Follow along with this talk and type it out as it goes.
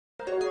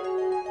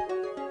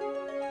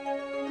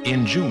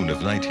In June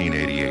of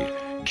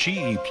 1988,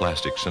 GE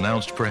Plastics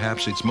announced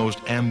perhaps its most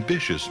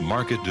ambitious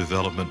market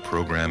development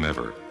program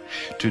ever,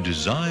 to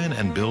design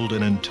and build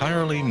an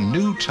entirely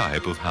new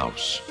type of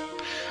house.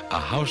 A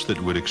house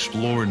that would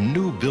explore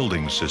new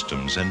building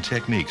systems and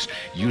techniques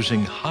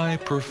using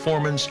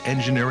high-performance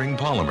engineering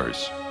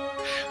polymers.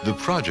 The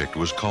project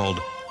was called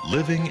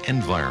Living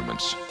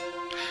Environments.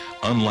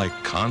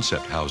 Unlike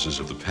concept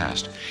houses of the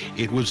past,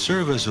 it would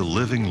serve as a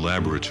living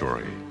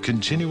laboratory,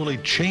 continually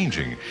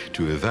changing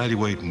to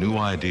evaluate new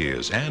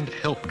ideas and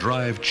help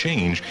drive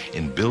change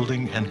in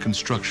building and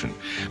construction,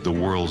 the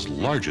world's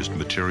largest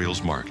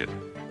materials market.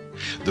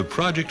 The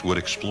project would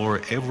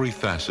explore every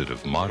facet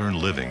of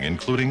modern living,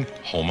 including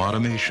home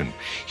automation,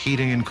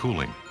 heating and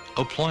cooling,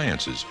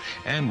 appliances,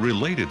 and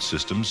related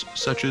systems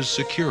such as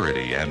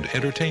security and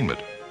entertainment.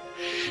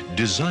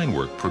 Design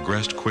work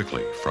progressed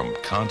quickly from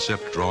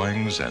concept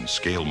drawings and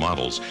scale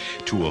models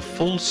to a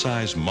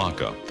full-size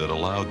mock-up that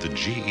allowed the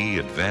GE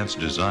Advanced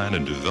Design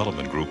and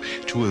Development Group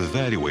to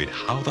evaluate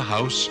how the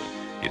house,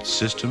 its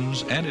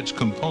systems, and its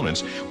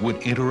components would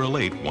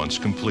interrelate once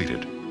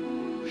completed.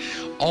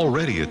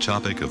 Already a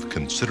topic of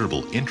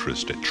considerable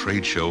interest at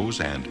trade shows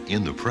and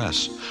in the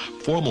press,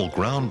 formal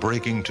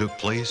groundbreaking took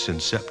place in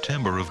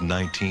September of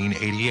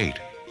 1988,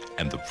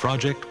 and the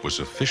project was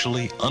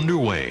officially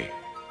underway.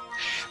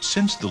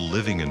 Since the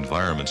Living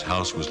Environments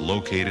house was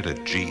located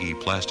at GE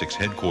Plastics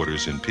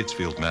headquarters in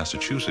Pittsfield,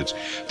 Massachusetts,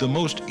 the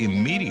most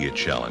immediate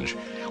challenge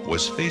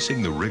was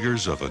facing the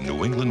rigors of a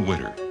New England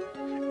winter.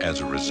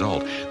 As a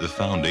result, the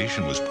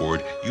foundation was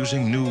poured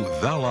using new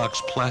Valox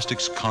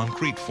Plastics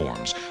concrete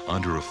forms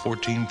under a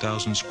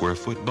 14,000 square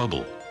foot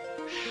bubble.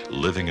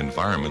 Living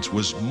Environments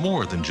was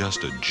more than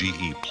just a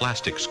GE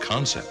Plastics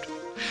concept.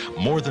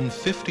 More than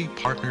 50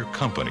 partner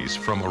companies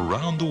from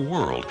around the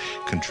world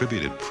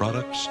contributed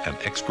products and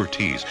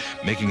expertise,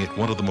 making it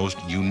one of the most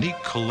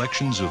unique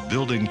collections of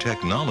building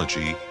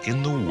technology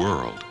in the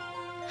world.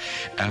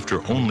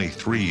 After only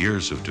 3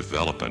 years of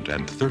development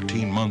and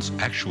 13 months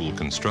actual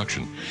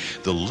construction,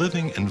 the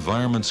Living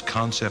Environments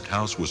Concept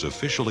House was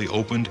officially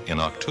opened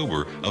in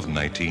October of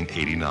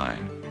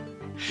 1989.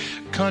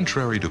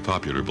 Contrary to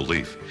popular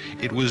belief,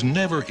 it was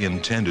never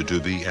intended to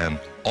be an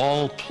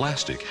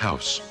all-plastic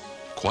house.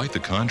 Quite the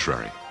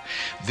contrary.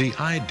 The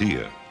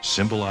idea,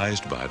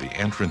 symbolized by the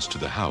entrance to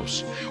the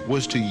house,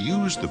 was to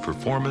use the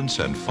performance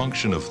and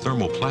function of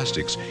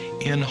thermoplastics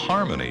in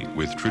harmony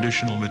with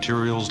traditional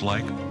materials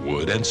like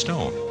wood and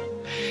stone.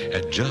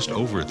 At just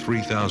over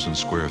 3,000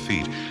 square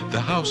feet, the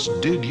house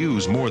did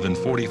use more than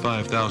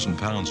 45,000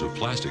 pounds of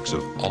plastics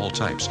of all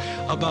types,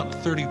 about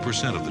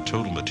 30% of the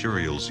total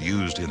materials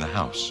used in the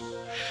house.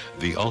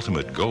 The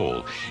ultimate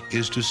goal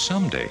is to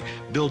someday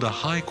build a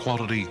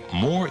high-quality,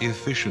 more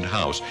efficient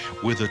house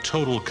with a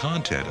total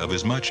content of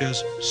as much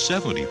as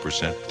 70%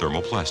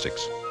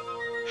 thermoplastics.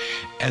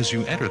 As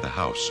you enter the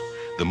house,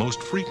 the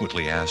most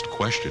frequently asked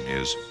question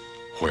is,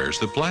 where's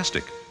the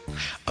plastic?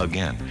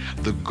 Again,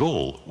 the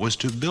goal was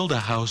to build a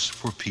house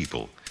for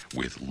people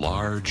with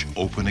large,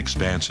 open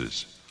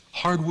expanses,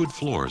 hardwood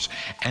floors,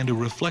 and a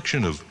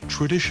reflection of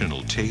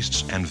traditional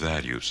tastes and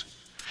values,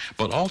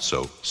 but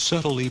also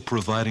subtly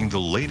providing the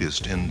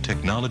latest in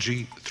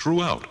technology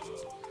throughout.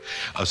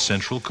 A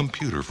central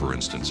computer, for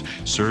instance,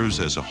 serves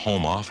as a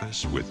home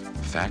office with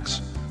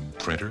fax,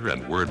 printer,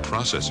 and word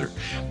processor,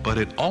 but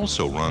it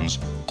also runs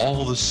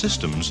all the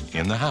systems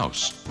in the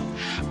house.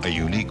 A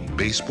unique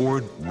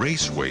baseboard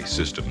raceway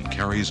system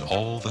carries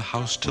all the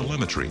house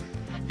telemetry,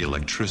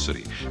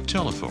 electricity,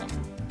 telephone,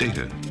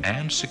 data,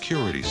 and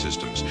security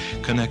systems,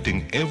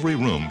 connecting every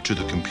room to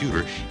the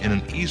computer in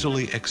an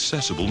easily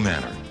accessible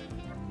manner.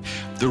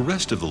 The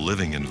rest of the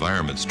living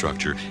environment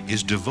structure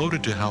is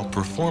devoted to how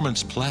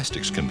performance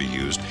plastics can be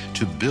used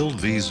to build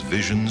these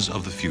visions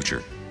of the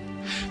future.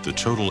 The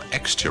total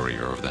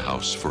exterior of the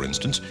house, for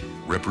instance,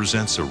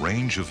 represents a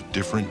range of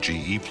different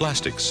GE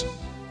plastics.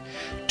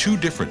 2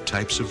 different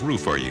types of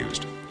roof are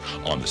used.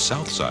 On the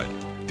south side,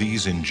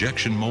 these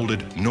injection-molded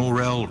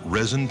Norel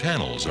resin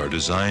panels are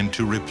designed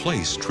to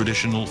replace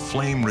traditional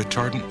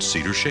flame-retardant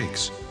cedar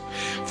shakes.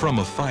 From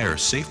a fire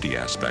safety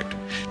aspect,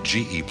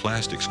 GE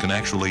Plastics can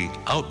actually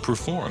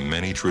outperform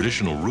many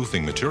traditional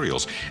roofing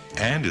materials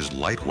and is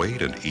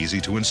lightweight and easy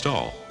to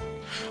install.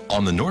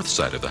 On the north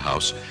side of the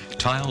house,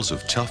 tiles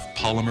of tough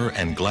polymer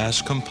and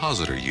glass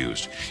composite are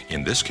used,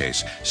 in this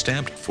case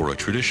stamped for a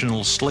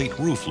traditional slate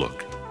roof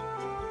look.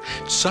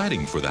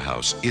 Siding for the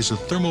house is a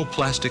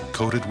thermoplastic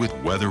coated with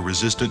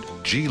weather-resistant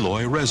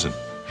Geloy resin,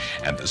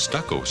 and the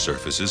stucco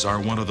surfaces are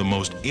one of the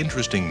most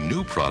interesting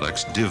new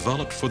products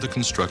developed for the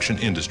construction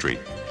industry,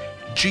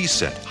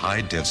 G-Set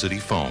high-density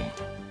foam.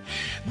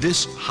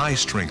 This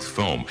high-strength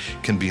foam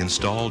can be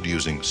installed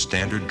using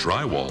standard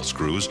drywall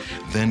screws,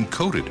 then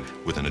coated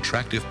with an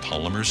attractive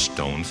polymer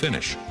stone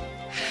finish.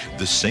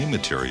 The same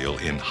material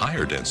in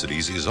higher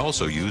densities is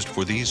also used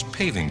for these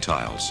paving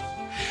tiles.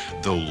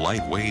 Though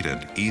lightweight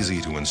and easy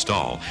to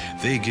install,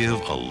 they give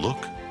a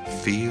look,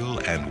 feel,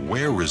 and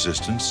wear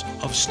resistance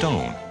of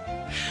stone.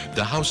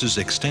 The house's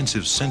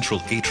extensive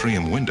central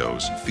atrium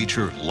windows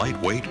feature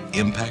lightweight,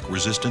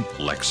 impact-resistant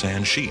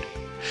Lexan sheet.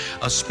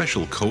 A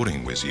special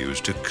coating was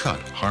used to cut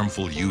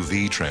harmful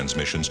UV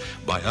transmissions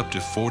by up to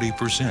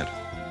 40%.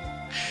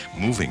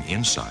 Moving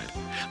inside,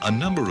 a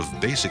number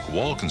of basic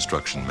wall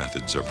construction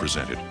methods are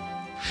presented.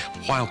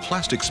 While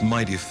plastics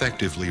might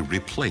effectively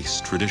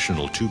replace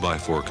traditional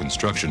 2x4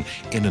 construction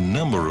in a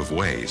number of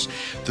ways,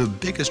 the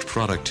biggest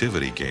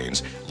productivity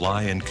gains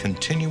lie in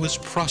continuous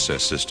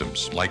process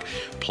systems like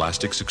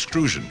plastics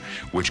extrusion,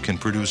 which can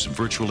produce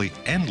virtually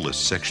endless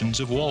sections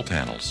of wall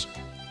panels.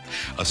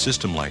 A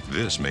system like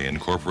this may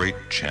incorporate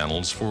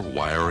channels for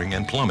wiring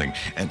and plumbing,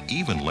 and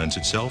even lends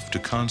itself to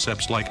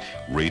concepts like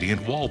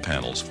radiant wall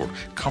panels for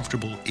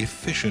comfortable,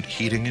 efficient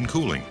heating and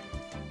cooling.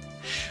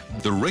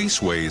 The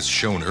raceways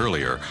shown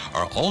earlier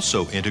are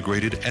also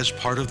integrated as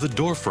part of the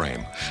door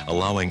frame,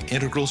 allowing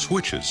integral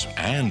switches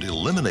and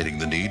eliminating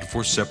the need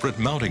for separate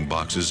mounting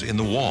boxes in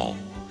the wall.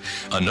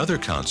 Another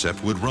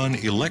concept would run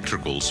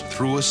electricals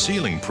through a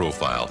ceiling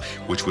profile,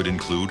 which would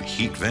include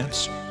heat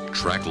vents,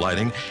 track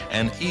lighting,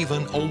 and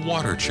even a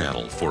water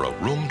channel for a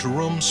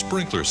room-to-room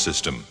sprinkler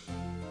system.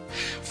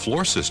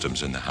 Floor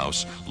systems in the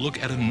house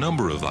look at a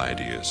number of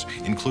ideas,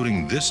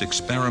 including this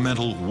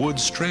experimental wood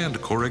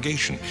strand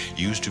corrugation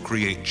used to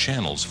create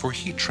channels for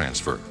heat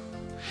transfer.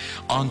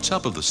 On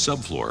top of the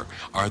subfloor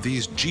are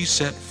these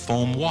G-set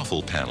foam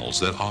waffle panels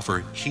that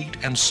offer heat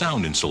and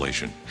sound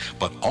insulation,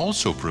 but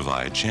also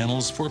provide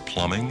channels for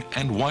plumbing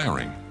and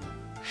wiring.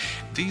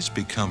 These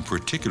become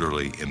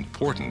particularly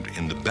important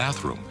in the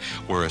bathroom,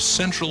 where a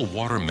central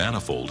water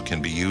manifold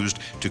can be used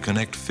to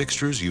connect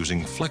fixtures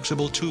using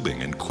flexible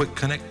tubing and quick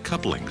connect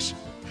couplings.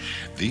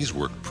 These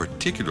work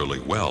particularly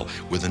well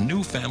with a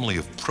new family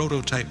of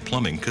prototype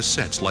plumbing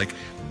cassettes like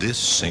this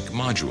sink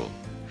module.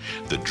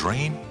 The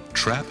drain,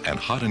 trap, and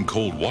hot and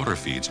cold water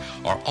feeds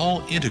are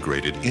all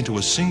integrated into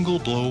a single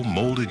blow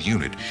molded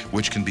unit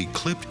which can be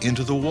clipped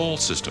into the wall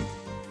system.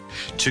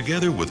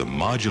 Together with a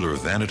modular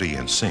vanity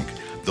and sink,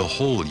 the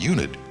whole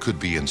unit could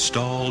be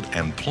installed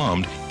and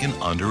plumbed in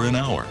under an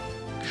hour.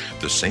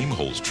 The same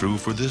holds true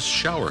for this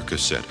shower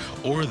cassette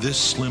or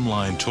this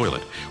slimline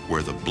toilet,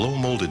 where the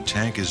blow-molded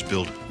tank is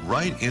built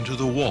right into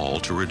the wall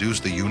to reduce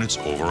the unit's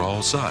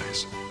overall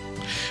size.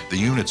 The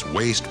unit's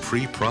waste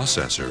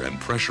preprocessor and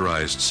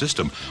pressurized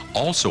system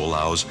also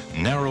allows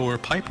narrower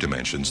pipe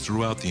dimensions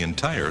throughout the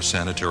entire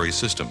sanitary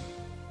system.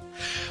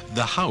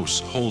 The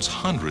house holds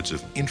hundreds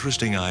of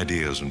interesting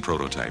ideas and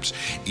prototypes,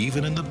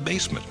 even in the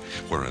basement,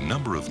 where a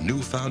number of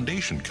new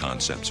foundation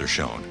concepts are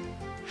shown.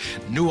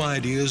 New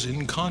ideas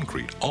in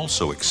concrete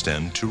also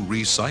extend to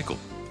recycle.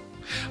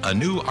 A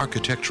new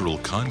architectural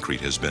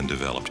concrete has been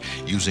developed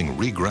using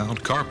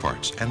reground car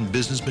parts and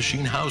business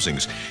machine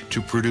housings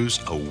to produce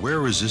a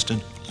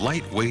wear-resistant,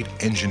 lightweight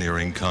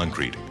engineering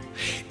concrete.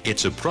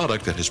 It's a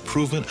product that has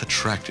proven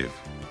attractive,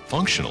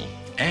 functional,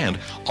 and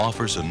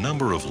offers a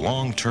number of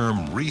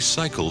long-term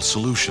recycle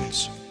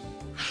solutions.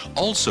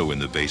 Also in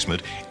the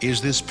basement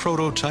is this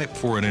prototype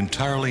for an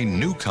entirely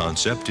new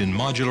concept in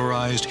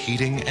modularized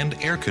heating and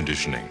air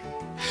conditioning.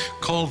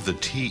 Called the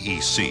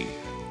TEC,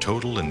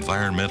 Total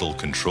Environmental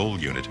Control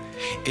Unit,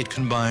 it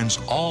combines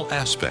all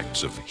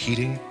aspects of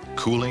heating,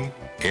 cooling,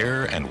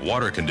 air, and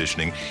water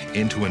conditioning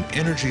into an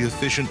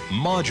energy-efficient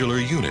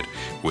modular unit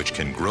which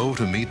can grow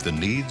to meet the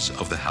needs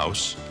of the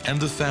house and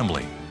the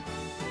family.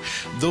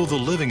 Though the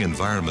Living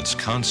Environments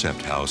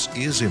Concept House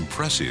is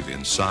impressive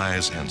in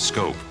size and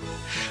scope,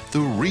 the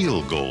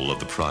real goal of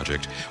the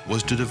project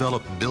was to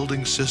develop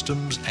building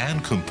systems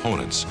and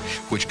components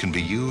which can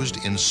be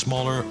used in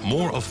smaller,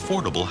 more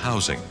affordable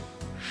housing.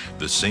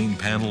 The same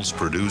panels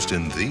produced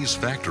in these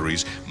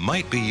factories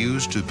might be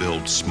used to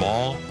build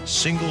small,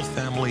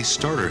 single-family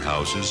starter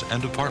houses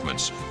and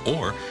apartments,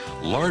 or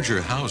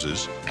larger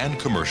houses and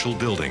commercial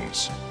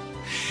buildings.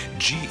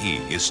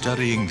 GE is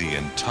studying the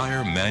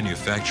entire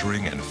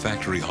manufacturing and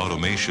factory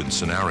automation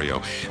scenario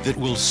that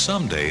will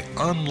someday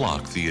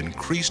unlock the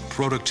increased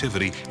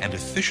productivity and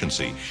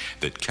efficiency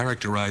that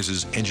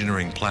characterizes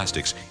engineering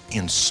plastics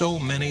in so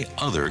many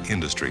other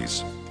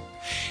industries.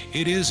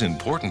 It is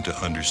important to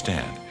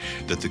understand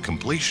that the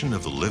completion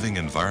of the Living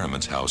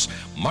Environments House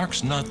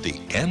marks not the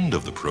end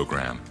of the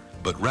program,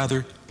 but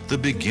rather the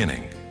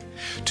beginning.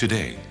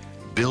 Today,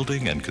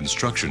 building and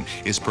construction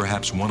is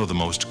perhaps one of the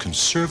most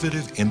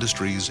conservative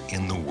industries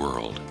in the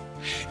world.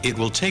 It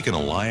will take an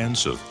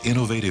alliance of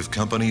innovative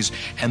companies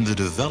and the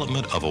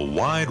development of a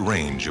wide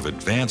range of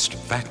advanced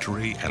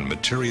factory and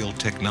material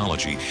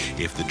technology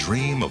if the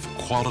dream of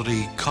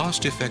quality,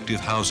 cost-effective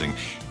housing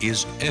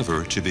is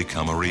ever to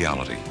become a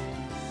reality.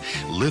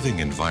 Living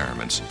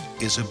Environments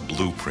is a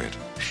blueprint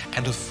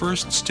and a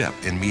first step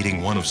in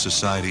meeting one of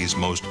society's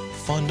most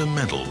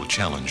fundamental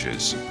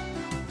challenges.